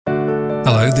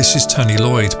this is Tony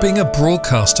Lloyd. Being a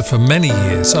broadcaster for many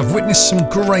years, I've witnessed some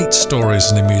great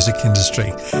stories in the music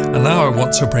industry, and now I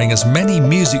want to bring as many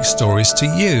music stories to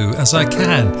you as I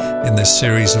can in this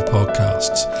series of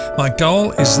podcasts. My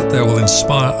goal is that they will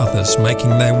inspire others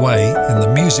making their way in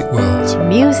the music world.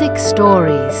 Music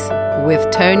Stories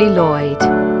with Tony Lloyd.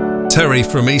 Terry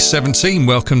from E17,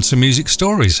 welcome to Music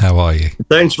Stories. How are you?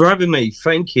 Thanks for having me.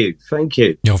 Thank you.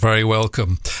 You're very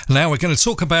welcome. Now we're going to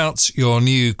talk about your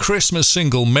new Christmas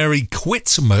single, Merry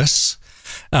Quitmas,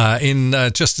 in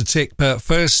just a tick. But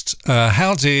first,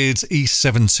 how did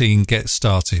E17 get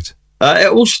started? It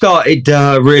all started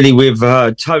really with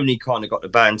Tony kind of got the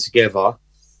band together.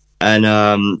 And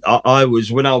I was,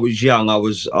 when I was young, I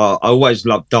always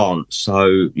loved dance.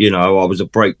 So, you know, I was a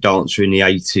break dancer in the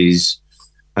 80s.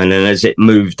 And then as it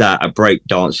moved out of break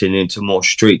dancing into more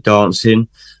street dancing,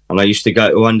 and I used to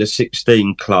go to under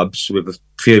 16 clubs with a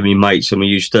few of my mates, and we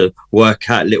used to work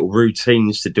out little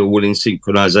routines to do all in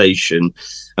synchronization.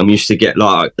 And we used to get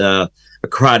like a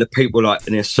crowd of people like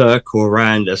in a circle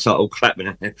around us, like all clapping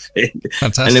and everything.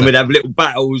 Fantastic. And then we'd have little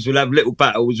battles. We'd have little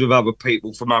battles with other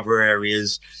people from other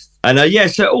areas. And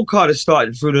so it all kind of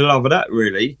started through the love of that,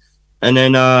 really. And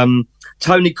then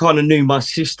Tony kind of knew my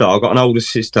sister. I got an older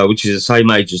sister, which is the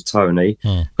same age as Tony,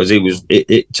 because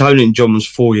Tony and John was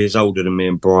 4 years older than me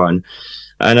and Brian.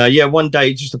 And one day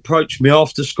he just approached me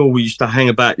after school. We used to hang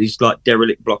about this like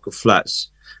derelict block of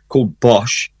flats called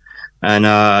Bosch, and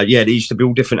they used to be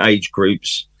all different age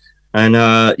groups. And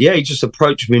he just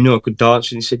approached me, knew I could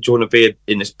dance, and he said, "Do you want to be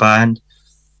in this band?"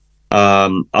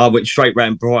 I went straight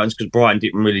round Brian's because Brian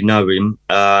didn't really know him.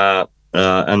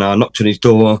 And I knocked on his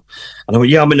door and I went,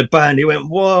 "Yeah, I'm in the band." He went,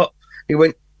 "What?" He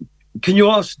went, did you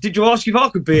ask if I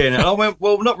could be in it? And I went,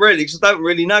 "Well, not really, because I don't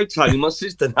really know Tony. My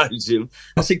sister knows him."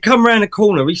 I said, "Come round the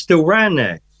corner." He's still round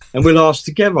there and we'll ask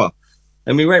together.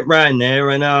 And we went round there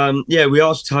and we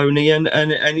asked Tony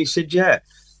and he said, yeah.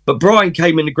 But Brian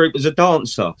came in the group as a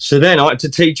dancer. So then I had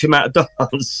to teach him how to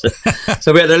dance.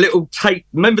 So we had a little tape.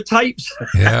 Remember tapes?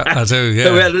 Yeah, I do, yeah.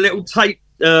 So we had a little tape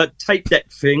deck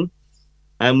thing.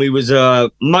 And we was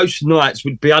most nights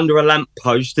we'd be under a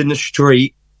lamppost in the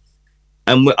street,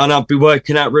 and I'd be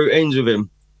working out routines with him,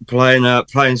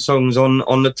 playing songs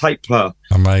on the tape player.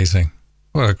 Amazing!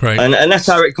 What a great and that's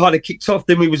how it kind of kicked off.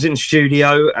 Then we was in the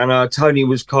studio, and Tony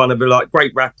was kind of a like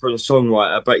great rapper and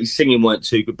songwriter, but his singing weren't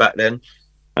too good back then.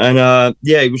 And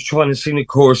he was trying to sing the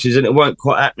choruses, and it weren't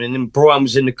quite happening. And Brian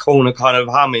was in the corner, kind of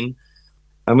humming,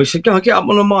 and we said, "Go get up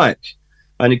on the mic."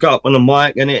 And he got up on the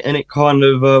mic, and it kind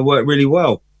of worked really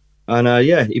well. And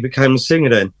he became a singer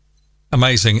then.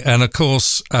 Amazing. And of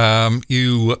course,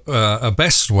 you are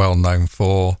best well known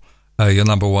for your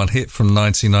number one hit from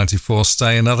 1994,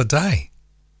 "Stay Another Day."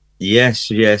 Yes,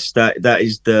 that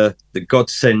is the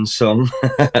godsend song.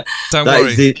 Don't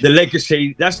worry, is the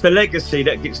legacy. That's the legacy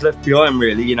that gets left behind,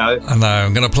 really. You know. I know.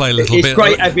 I'm going to play a little bit. It's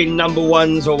great having number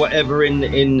ones or whatever in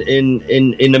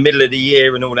the middle of the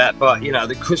year and all that, but you know,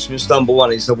 the Christmas number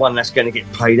one is the one that's going to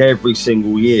get played every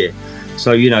single year.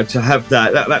 So you know, to have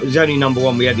that was the only number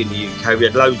one we had in the UK. We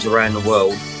had loads around the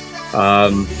world,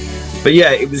 but yeah,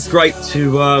 it was great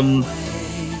to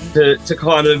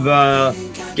kind of.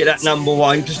 Get that number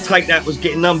one. Just Take That was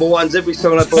getting number ones. Every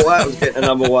song I brought out was getting a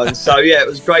number one. So yeah, it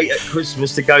was great at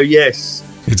Christmas to go, yes.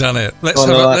 You've done it.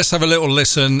 Let's have a little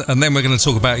listen, and then we're going to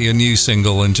talk about your new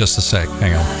single in just a sec.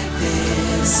 Hang on.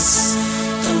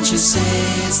 Don't you say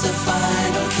it's the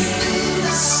final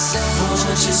kiss?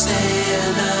 Won't you stay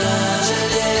another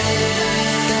day?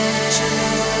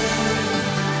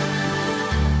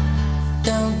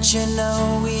 Don't you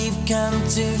know we've come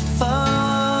too far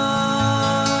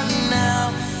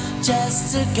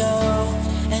just to go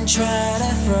and try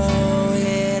to throw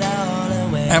it all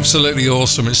away? Absolutely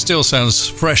awesome. It still sounds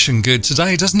fresh and good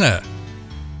today, doesn't it?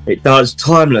 It does.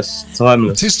 Timeless.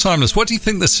 It is timeless. What do you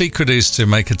think the secret is to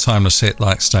make a timeless hit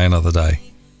like "Stay Another Day"?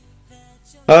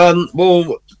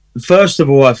 Well, first of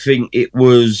all, I think it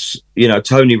was, you know,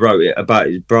 Tony wrote it about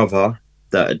his brother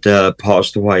that had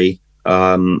passed away,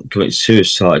 committed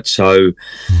suicide. So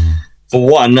for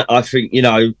one, I think, you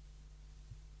know,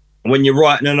 when you're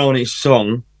writing an honest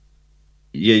song,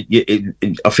 I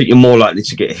think you're more likely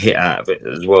to get a hit out of it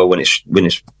as well when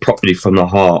it's properly from the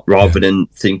heart, rather than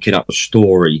thinking up a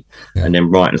story and then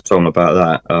writing a song about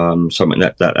that, something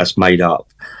that's made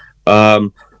up.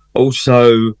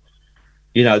 Also,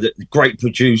 you know, the great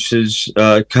producers,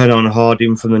 Conan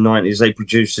Harding from the 90s, they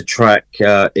produced the track.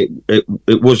 It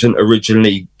wasn't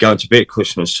originally going to be a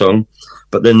Christmas song,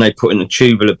 but then they put in the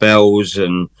tubular bells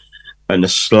and the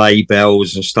sleigh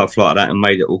bells and stuff like that and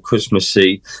made it all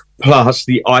Christmassy, plus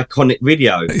the iconic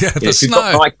video. Yeah, the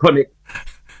snow.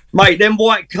 Mate, them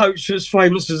white coats are as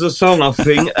famous as a song, I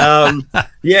think.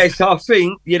 So I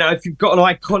think, if you've got an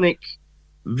iconic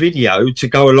video to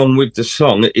go along with the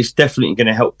song, it's definitely going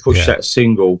to help push that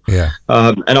single. Yeah.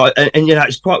 And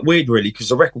it's quite weird, really, because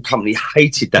the record company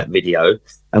hated that video.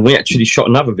 And we actually shot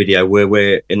another video where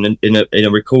we're in a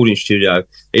recording studio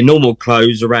in normal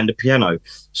clothes around the piano.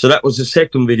 So that was the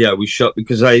second video we shot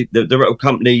because the record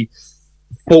company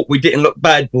thought we didn't look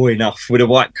bad boy enough with the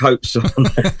white coats on.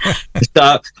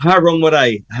 So how wrong were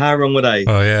they?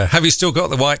 Oh yeah. Have you still got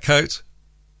the white coat?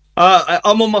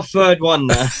 I'm on my third one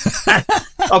now.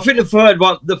 I think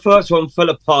the first one fell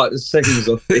apart. The second was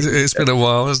off. It's been a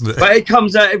while, hasn't it? But it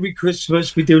comes out every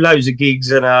Christmas. We do loads of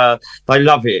gigs, and they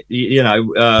love it.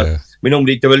 We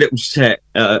normally do a little set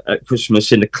at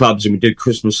Christmas in the clubs, and we do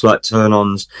Christmas like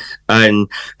turn-ons. And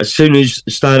as soon as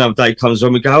stand-up day comes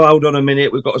on, we go, hold on a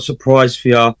minute, we've got a surprise for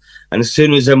you. And as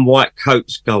soon as them white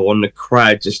coats go on, the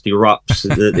crowd just erupts.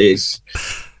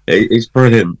 It's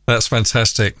brilliant. That's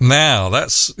fantastic. Now,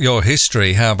 that's your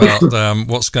history. How about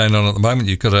what's going on at the moment?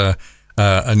 You've got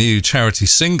a new charity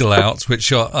single out,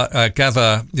 which I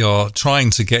gather you're trying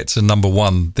to get to number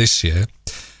one this year.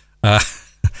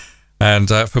 And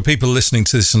for people listening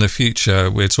to this in the future,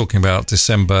 we're talking about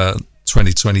December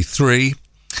 2023.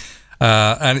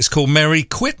 And it's called Merry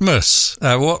Quitmas.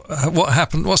 What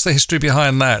happened? What's the history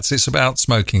behind that? It's about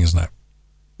smoking, isn't it?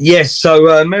 Yes,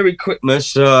 so Merry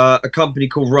Quitmas, a company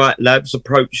called Riot Labs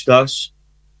approached us.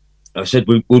 I said,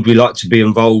 would we like to be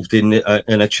involved in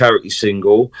a charity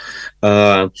single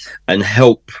and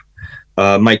help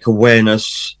make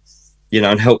awareness,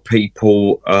 and help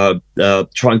people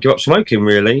try and give up smoking,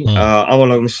 really. I'm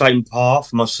along the same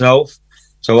path myself.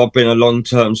 So I've been a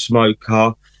long-term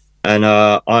smoker and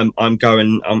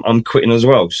I'm quitting as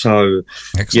well. So,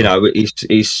 excellent.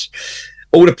 It's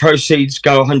all the proceeds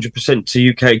go 100%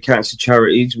 to UK cancer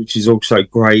charities, which is also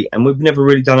great. And we've never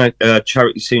really done a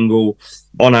charity single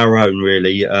on our own,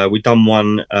 really. We've done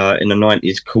one in the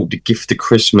 90s called The Gift of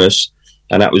Christmas,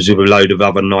 and that was with a load of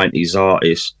other 90s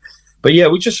artists. But yeah,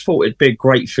 we just thought it'd be a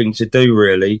great thing to do,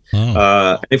 really.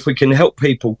 If we can help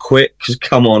people quit, because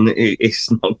come on, it's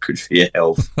not good for your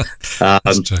health.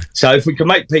 So if we can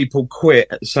make people quit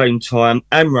at the same time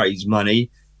and raise money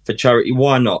for charity,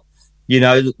 why not?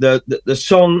 The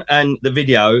song and the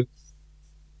video,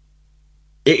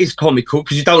 it is comical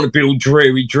because you don't want to be all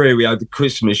dreary over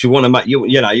Christmas. You want to make you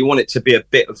want it to be a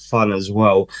bit of fun as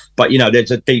well. But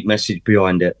there's a deep message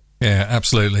behind it. Yeah,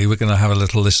 absolutely. We're going to have a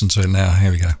little listen to it now.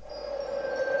 Here we go.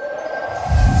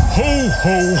 Ho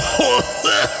ho ho!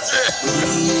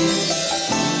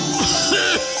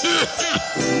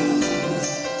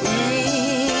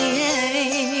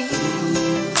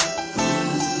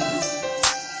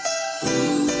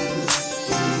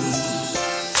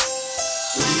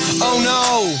 Oh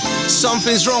no,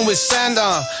 something's wrong with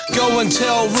Santa. Go and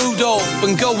tell Rudolph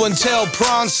and go and tell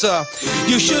Prancer.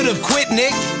 You should have quit,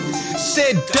 Nick,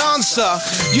 said Dancer.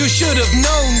 You should have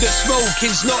known that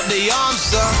smoking's not the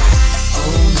answer. Oh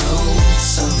no,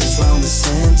 something's wrong with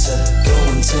Santa. Go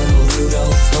and tell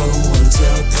Rudolph, go and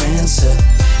tell Prancer.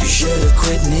 You should have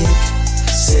quit, Nick,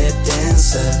 said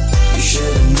Dancer. You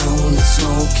should have known that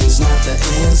smoke is not the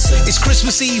answer. It's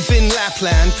Christmas Eve in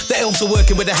Lapland. The elves are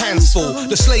working with their hands full.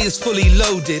 The sleigh is fully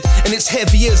loaded and it's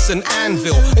heavy as an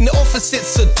anvil. In the office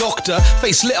sits a doctor,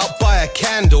 face lit up by a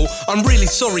candle. I'm really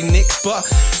sorry, Nick, but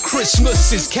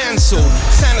Christmas is cancelled.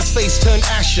 Santa's face turned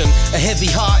ashen, a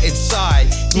heavy-hearted sigh.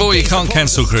 Well, you can't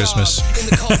cancel Christmas.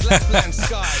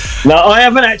 No, I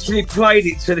haven't actually played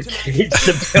it to the kids,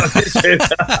 to be honest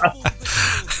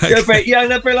with you.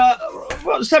 They'll be like,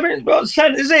 what,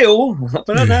 Santa's ill? But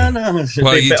no. It's a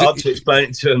bit hard to explain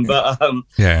it to them, but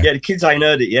the kids ain't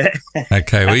heard it yet.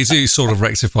 Okay, well, you do sort of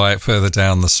rectify it further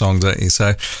down the song, don't you?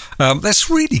 So that's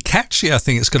really catchy. I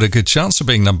think it's got a good chance of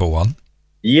being number one.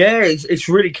 Yeah, it's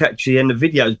really catchy, and the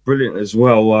video's brilliant as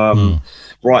well.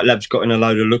 Riot Labs got in a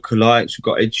load of lookalikes. We've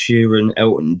got Ed Sheeran,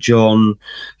 Elton John,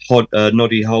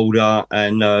 Noddy Holder,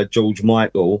 and George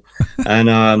Michael. And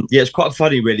it's quite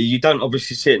funny, really. You don't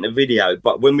obviously see it in the video,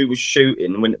 but when we were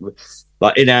shooting,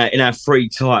 in our free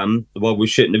time while we were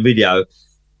shooting the video,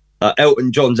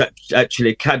 Elton John's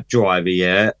actually a cab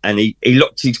driver, and he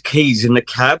locked his keys in the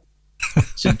cab.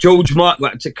 So George Michael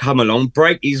had to come along,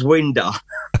 break his window,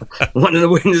 one of the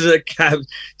windows of the cab,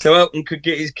 so Elton could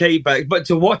get his key back. But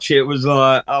to watch it was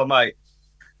like, oh mate,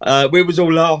 we was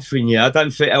all laughing. Yeah, I don't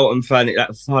think Elton found it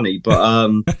that funny,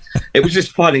 but it was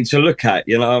just funny to look at.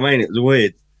 You know what I mean? It was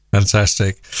weird.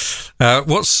 Fantastic.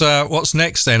 What's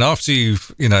next then? After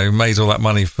you've made all that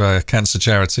money for cancer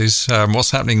charities, what's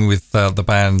happening with the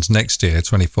band next year,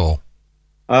 24?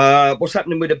 What's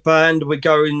happening with the band? We're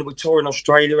touring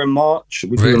Australia in March.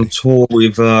 We're doing a tour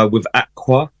with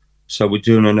Aqua, so we're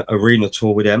doing an arena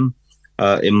tour with them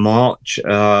in March,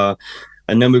 and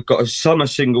then we've got a summer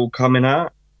single coming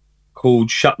out called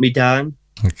 "Shut Me Down."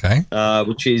 Okay.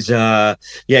 Which is got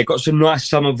some nice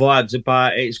summer vibes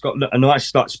about it. It's got a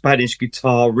nice like Spanish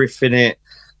guitar riff in it.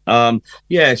 We're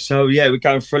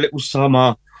going for a little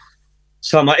summer.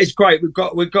 It's great. We've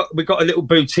got a little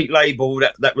boutique label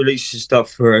that releases stuff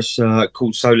for us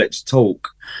called So Let's Talk,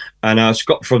 and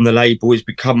Scott from the label has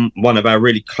become one of our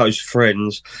really close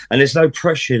friends, and there's no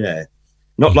pressure there.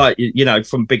 Not like,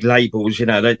 from big labels, they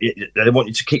want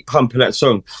you to keep pumping that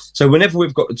song. So whenever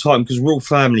we've got the time, because we're all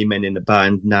family men in the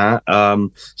band now,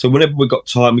 so whenever we've got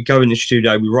time, we go in the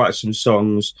studio, we write some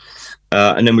songs,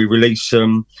 and then we release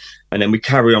them, and then we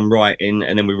carry on writing,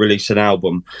 and then we release an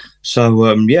album.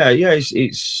 So,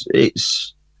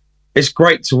 it's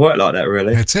great to work like that,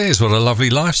 really. It is. What a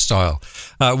lovely lifestyle.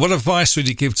 What advice would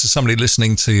you give to somebody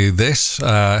listening to this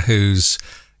who's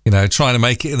trying to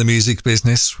make it in the music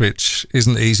business, which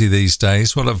isn't easy these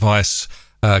days? What advice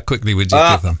quickly would you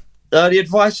give them? The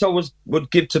advice I would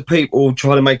give to people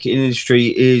trying to make it in the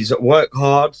industry is work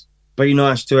hard, be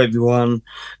nice to everyone,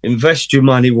 invest your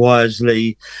money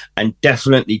wisely, and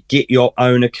definitely get your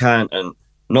own accountant,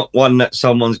 not one that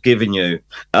someone's giving you.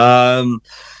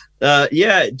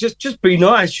 Just be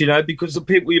nice, because the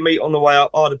people you meet on the way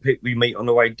up are the people you meet on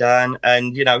the way down.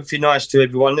 And, if you're nice to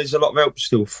everyone, there's a lot of help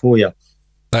still for you.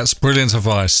 That's brilliant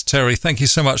advice. Terry, thank you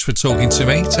so much for talking to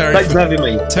me. Terry, thanks for having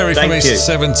me. Terry from East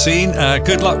 17.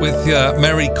 Good luck with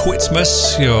Merry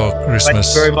Quitmas, your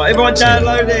Christmas. Thanks very much. Everyone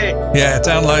download it. Yeah,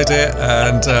 download it.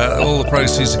 And all the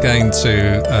proceeds are going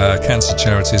to cancer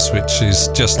charities, which is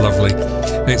just lovely.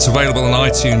 It's available on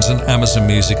iTunes and Amazon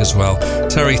Music as well.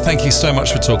 Terry, thank you so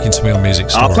much for talking to me on Music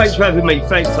Stories. Thanks for having me.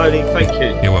 Thanks, Tony. Thank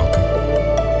you. You're welcome.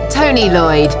 Tony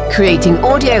Lloyd, creating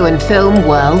audio and film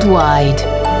worldwide.